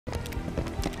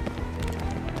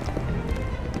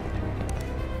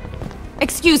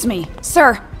Excuse me,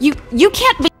 sir. You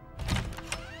can't be—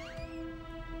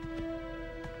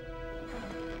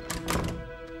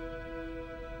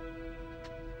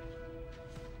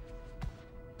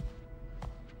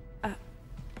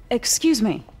 excuse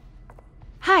me.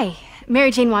 Hi, Mary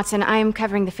Jane Watson. I'm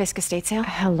covering the Fisk estate sale.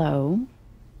 Hello?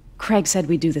 Craig said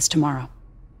we'd do this tomorrow.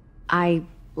 I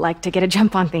like to get a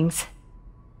jump on things.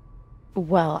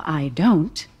 Well, I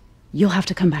don't. You'll have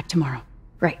to come back tomorrow.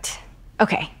 Right.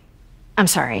 Okay. I'm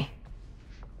sorry.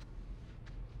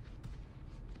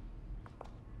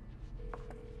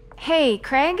 Hey,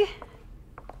 Craig?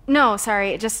 No,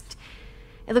 sorry, it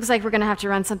looks like we're gonna have to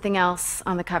run something else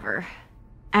on the cover.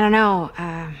 I don't know,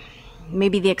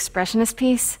 maybe the expressionist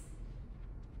piece?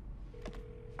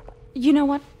 You know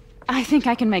what? I think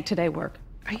I can make today work.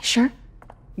 Are you sure?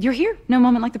 You're here. No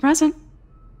moment like the present.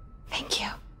 Thank you.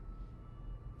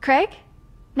 Craig?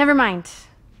 Never mind.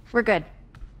 We're good.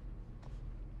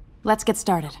 Let's get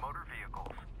started. Motor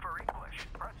vehicles. For English,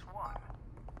 press 1.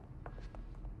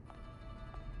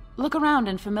 Look around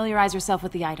and familiarize yourself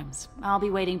with the items. I'll be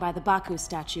waiting by the Baku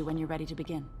statue when you're ready to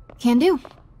begin. Can do.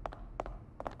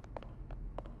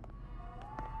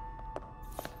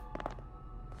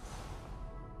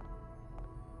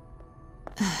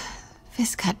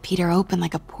 Fisk cut Peter open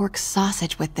like a pork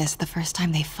sausage with this the first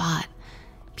time they fought.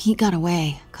 Pete got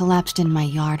away, collapsed in my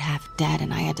yard half dead,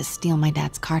 and I had to steal my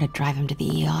dad's car to drive him to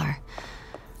the ER.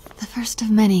 The first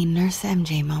of many Nurse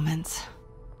MJ moments.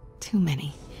 Too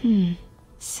many.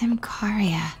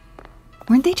 Symkaria.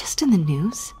 Weren't they just in the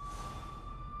news?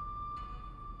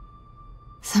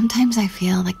 Sometimes I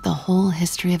feel like the whole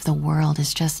history of the world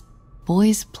is just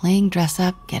boys playing dress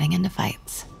up, getting into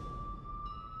fights.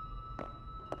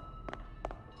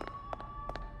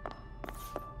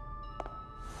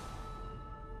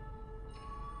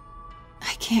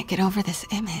 I can't get over this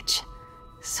image.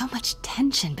 So much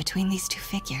tension between these two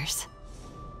figures.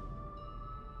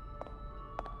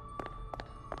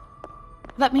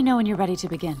 Let me know when you're ready to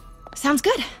begin. Sounds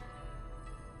good.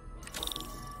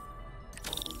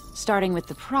 Starting with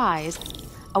the prize,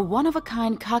 a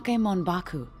one-of-a-kind Kakemon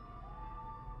Baku.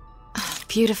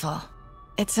 Beautiful.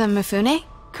 It's a Mifune?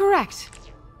 Correct.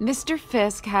 Mr.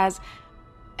 Fisk has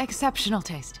exceptional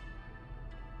taste.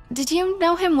 Did you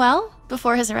know him well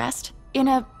before his arrest? In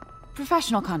a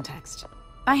professional context,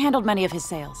 I handled many of his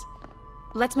sales.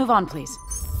 Let's move on, please.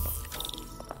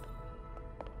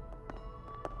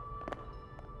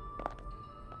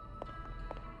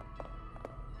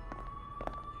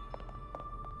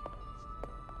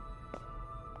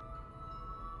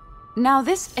 Now,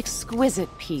 this exquisite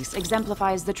piece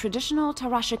exemplifies the traditional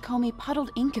Tarashikomi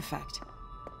puddled ink effect.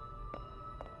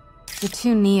 The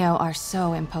two Neo are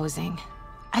so imposing.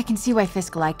 I can see why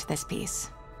Fisk liked this piece.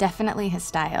 Definitely his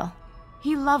style.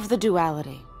 He loved the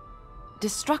duality.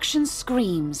 Destruction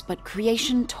screams, but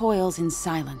creation toils in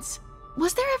silence.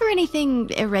 Was there ever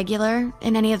anything irregular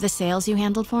in any of the sales you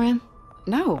handled for him?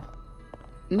 No.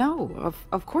 No,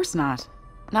 of course not.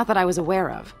 Not that I was aware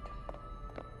of.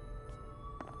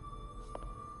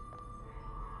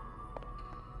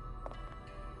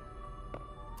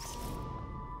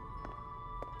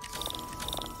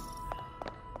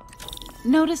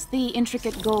 Notice the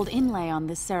intricate gold inlay on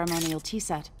this ceremonial tea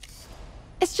set.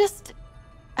 It's just...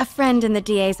 a friend in the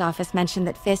DA's office mentioned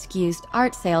that Fisk used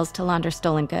art sales to launder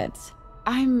stolen goods.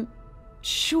 I'm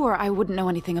sure I wouldn't know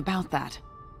anything about that.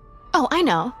 Oh, I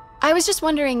know. I was just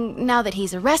wondering, now that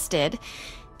he's arrested,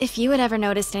 if you had ever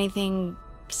noticed anything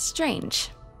strange.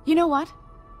 You know what?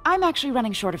 I'm actually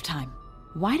running short of time.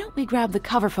 Why don't we grab the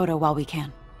cover photo while we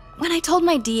can? When I told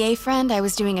my DA friend I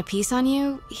was doing a piece on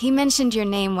you, he mentioned your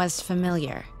name was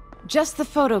familiar. Just the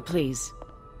photo, please.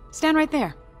 Stand right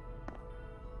there.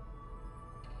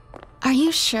 Are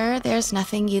you sure there's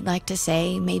nothing you'd like to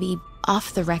say, maybe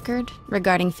off the record,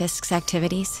 regarding Fisk's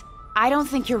activities? I don't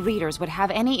think your readers would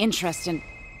have any interest in...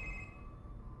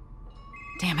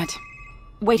 Damn it.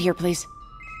 Wait here, please.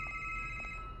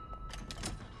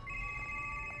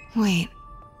 Wait,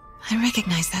 I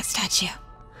recognize that statue.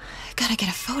 Gotta get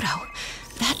a photo.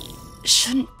 That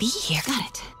shouldn't be here. Got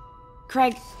it.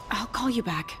 Craig, I'll call you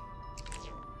back.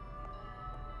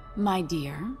 My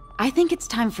dear, I think it's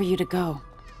time for you to go.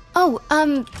 Oh,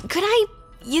 could I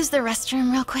use the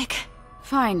restroom real quick?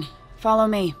 Fine. Follow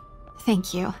me.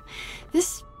 Thank you.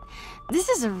 This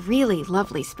is a really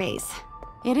lovely space.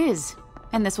 It is.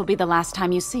 And this will be the last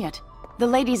time you see it. The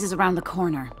ladies is around the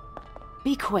corner.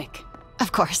 Be quick.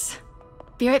 Of course.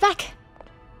 Be right back.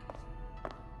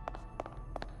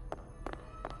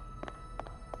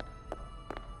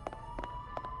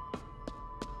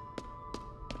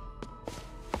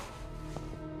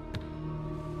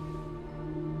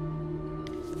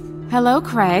 Hello,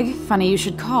 Craig. Funny you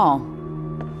should call.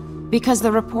 Because the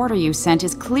reporter you sent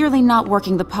is clearly not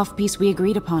working the puff piece we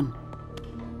agreed upon.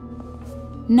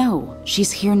 No,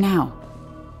 she's here now.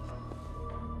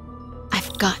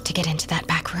 I've got to get into that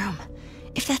back room.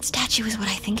 If that statue is what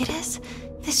I think it is,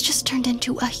 this just turned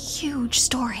into a huge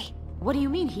story. What do you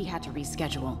mean he had to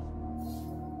reschedule?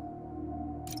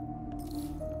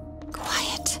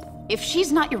 Quiet. If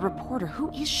she's not your reporter,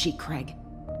 who is she, Craig?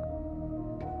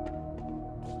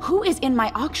 Who is in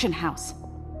my auction house?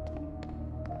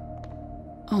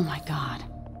 Oh my god.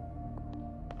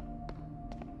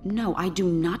 No, I do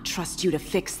not trust you to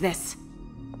fix this.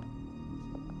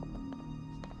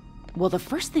 Well, the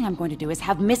first thing I'm going to do is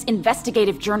have Miss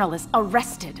Investigative Journalist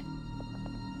arrested.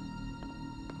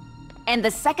 And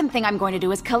the second thing I'm going to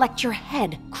do is collect your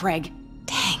head, Craig.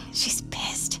 Dang, she's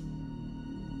pissed.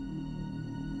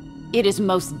 It is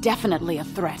most definitely a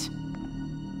threat.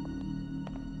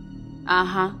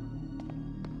 Uh-huh.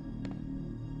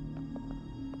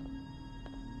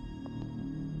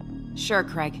 Sure,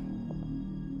 Craig.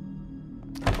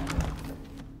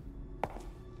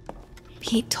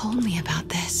 Pete told me about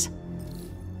this.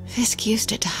 Fisk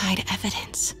used it to hide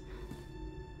evidence.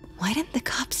 Why didn't the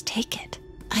cops take it?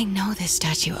 I know this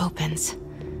statue opens,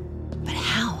 but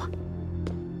how?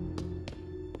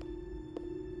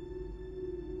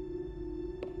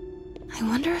 I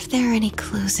wonder if there are any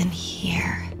clues in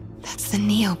here. That's the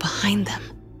Neo behind them.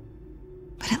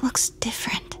 But it looks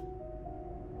different.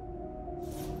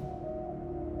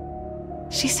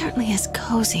 She certainly is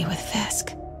cozy with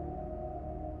Fisk.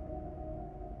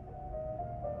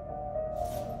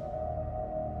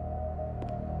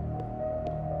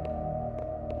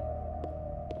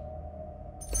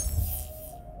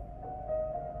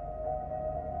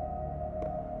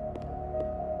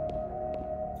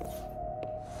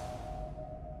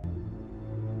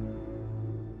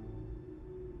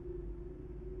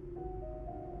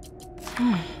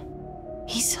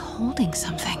 He's holding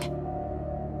something.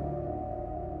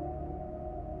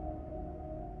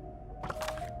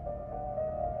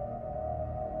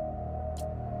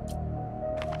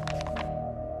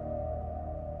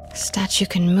 Statue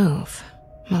can move.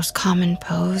 Most common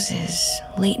pose is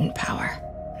latent power.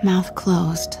 Mouth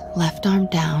closed, left arm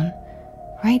down,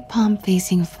 right palm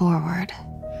facing forward.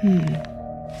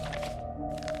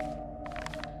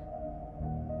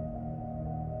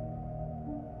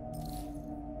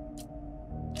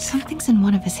 Something's in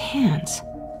one of his hands.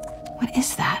 What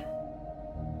is that?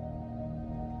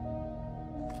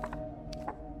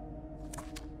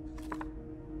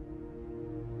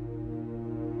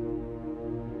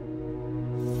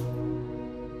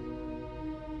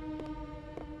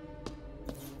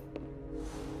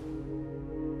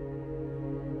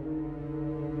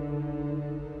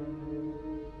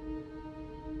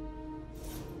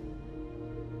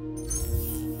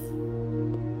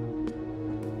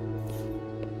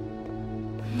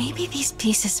 Maybe these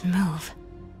pieces move.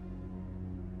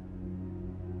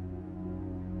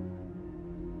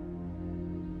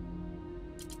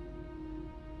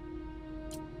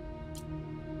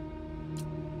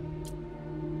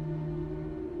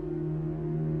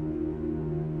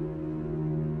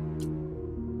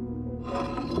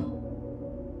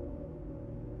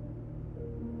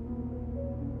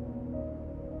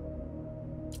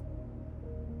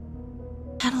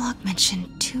 Catalog mentioned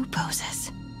 2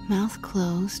 poses. Mouth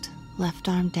closed, left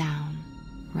arm down,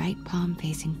 right palm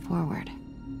facing forward.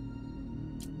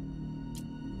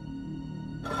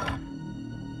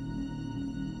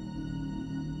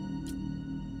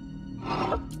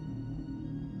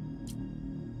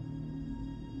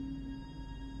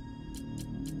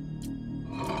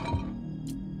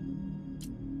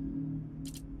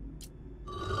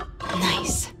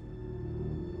 Nice.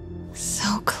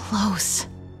 So close.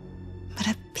 But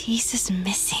a piece is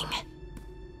missing.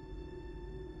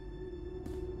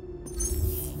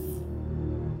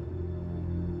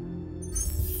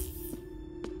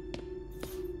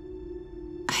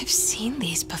 I've seen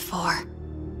these before.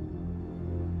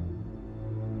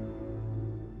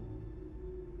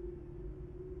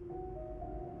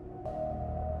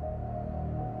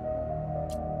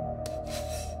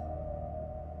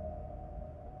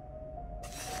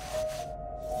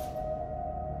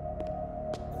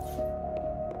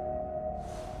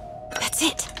 That's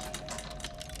it.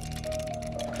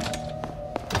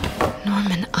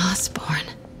 Norman Osborn.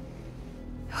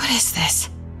 What is this?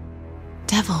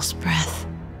 Devil's breath.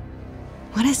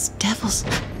 What is devil's...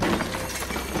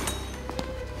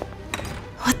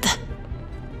 What the...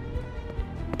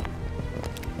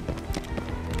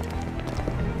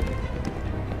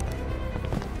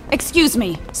 Excuse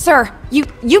me, sir. You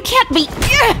can't be...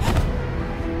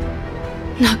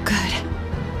 Not good.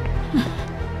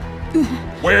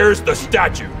 Where's the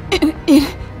statue?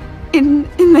 In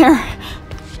there.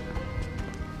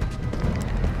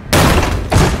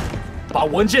 把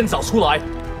文件找出来。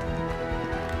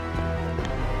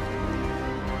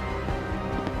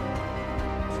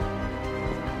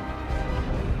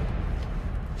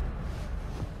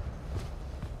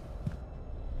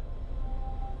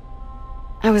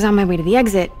I was on my way to the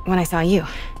exit when I saw you.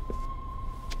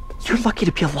 You're lucky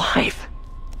to be alive.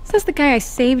 Says the guy I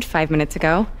saved 5 minutes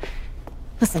ago.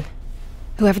 Listen,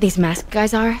 whoever these masked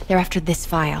guys are, they're after this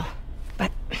file.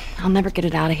 But I'll never get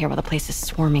it out of here while the place is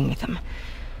swarming with them.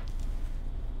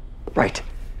 Right.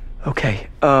 Okay,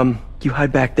 you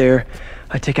hide back there.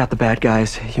 I take out the bad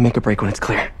guys. You make a break when it's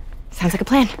clear. Sounds like a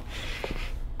plan.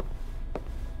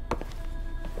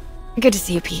 Good to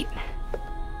see you, Pete.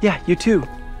 Yeah, you too.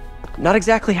 Not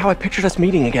exactly how I pictured us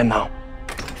meeting again, though.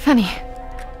 Funny.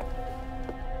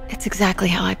 It's exactly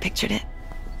how I pictured it.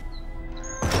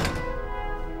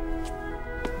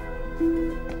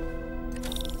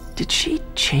 Did she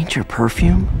change her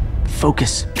perfume?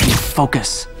 Focus, Pete,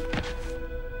 focus.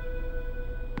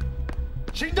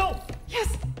 行动！ Yes.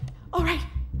 All right.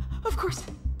 Of course.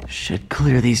 Should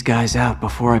clear these guys out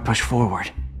before I push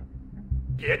forward.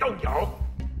 别动摇。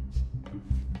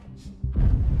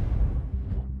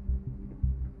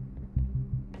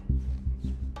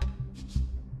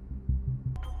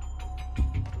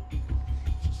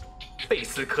费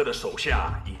斯科的手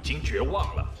下已经绝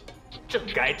望了，正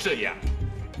该这样。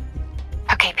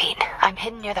 Okay, Pete. I'm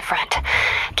hidden near the front.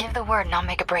 Give the word and I'll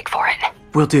make a break for it.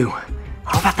 Will do.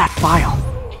 How about that file?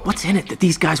 What's in it that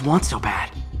these guys want so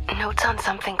bad? Notes on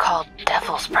something called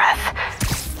Devil's Breath.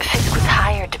 Fisk was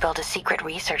hired to build a secret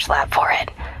research lab for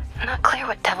it. Not clear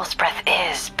what Devil's Breath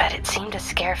is, but it seemed to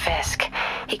scare Fisk.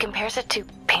 He compares it to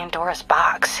Pandora's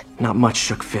box. Not much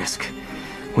shook Fisk.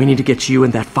 We need to get you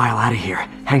and that file out of here.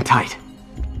 Hang tight.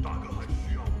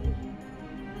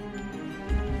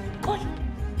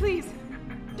 Please,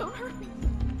 don't hurt me.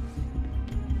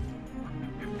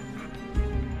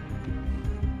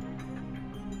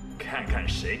 看看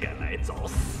谁敢来找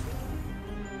死！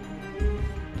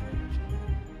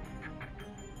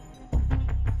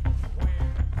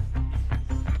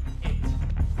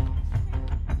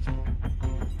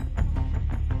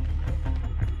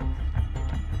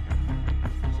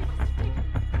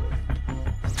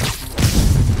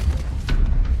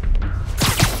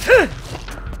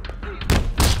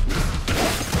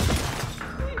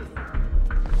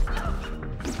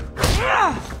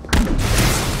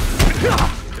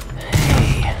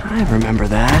 Hey, I remember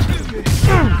that.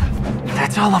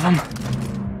 That's all of them.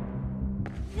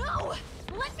 No!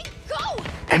 Let me go!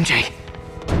 MJ.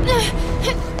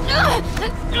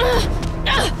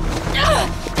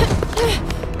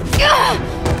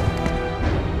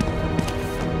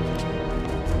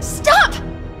 Stop!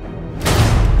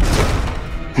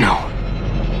 No.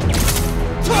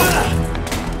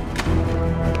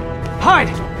 Hide!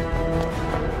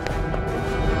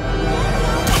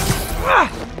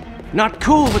 Not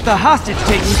cool with the hostage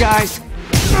taking, guys.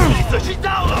 仔细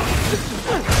到了！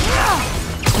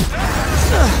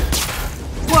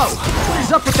 Whoa! What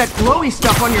is up with that glowy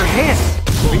stuff on your hands?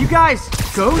 Are you guys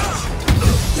ghosts?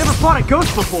 Never fought a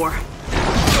ghost before.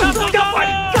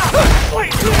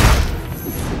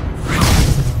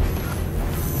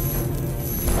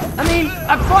 I mean,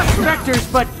 I've fought specters,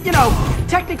 but, you know,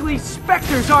 technically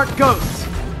specters aren't ghosts.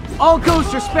 All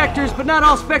ghosts are specters, but not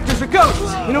all specters are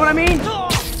ghosts. You know what I mean?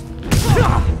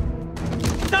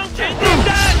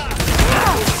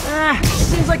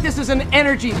 Seems like this is an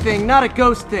energy thing, not a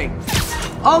ghost thing.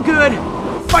 All good.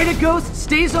 Fight a ghost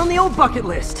stays on the old bucket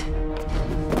list.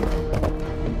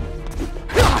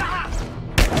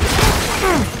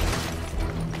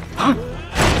 Huh?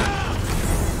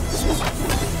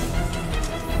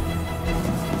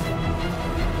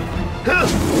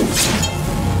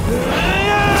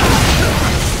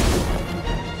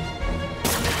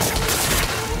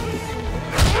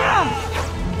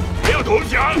 不要投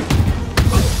降！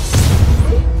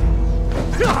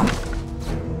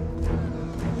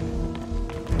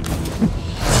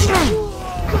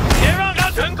别让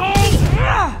他成功！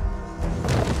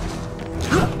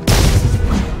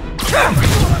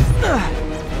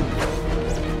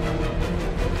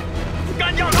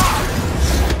干掉他！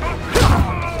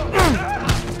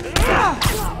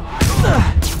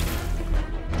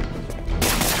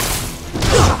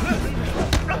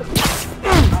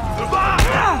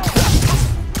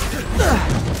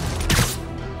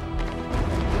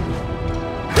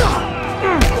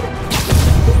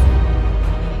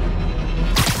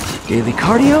 Daily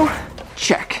cardio?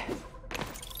 Check.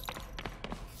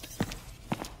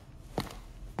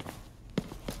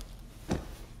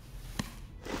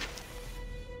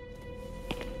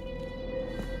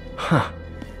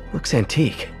 looks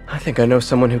antique. I think I know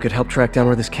someone who could help track down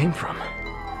where this came from.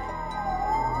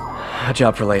 A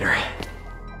job for later.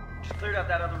 Just cleared out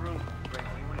that other room.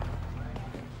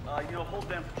 Hold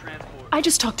them for transport. I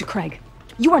just talked to Craig.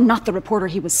 You are not the reporter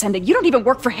he was sending. You don't even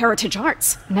work for Heritage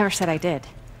Arts. Never said I did.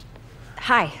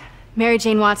 Hi, Mary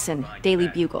Jane Watson, Daily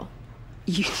Bugle.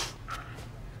 You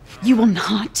will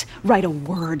not write a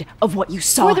word of what you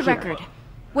saw For the here. record,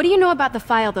 what do you know about the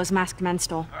file those masked men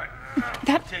stole?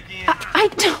 I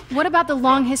don't... What about the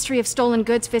long history of stolen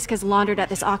goods Fisk has laundered at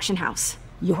this auction house?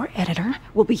 Your editor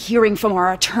will be hearing from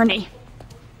our attorney.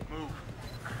 Move.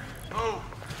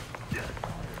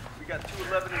 We got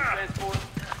 211 in transport.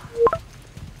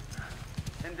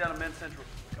 Heading down to Men's Central.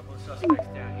 A couple of suspects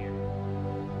down here.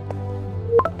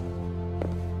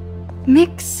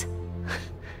 Mix?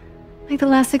 Like the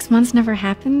last 6 months never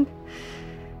happened?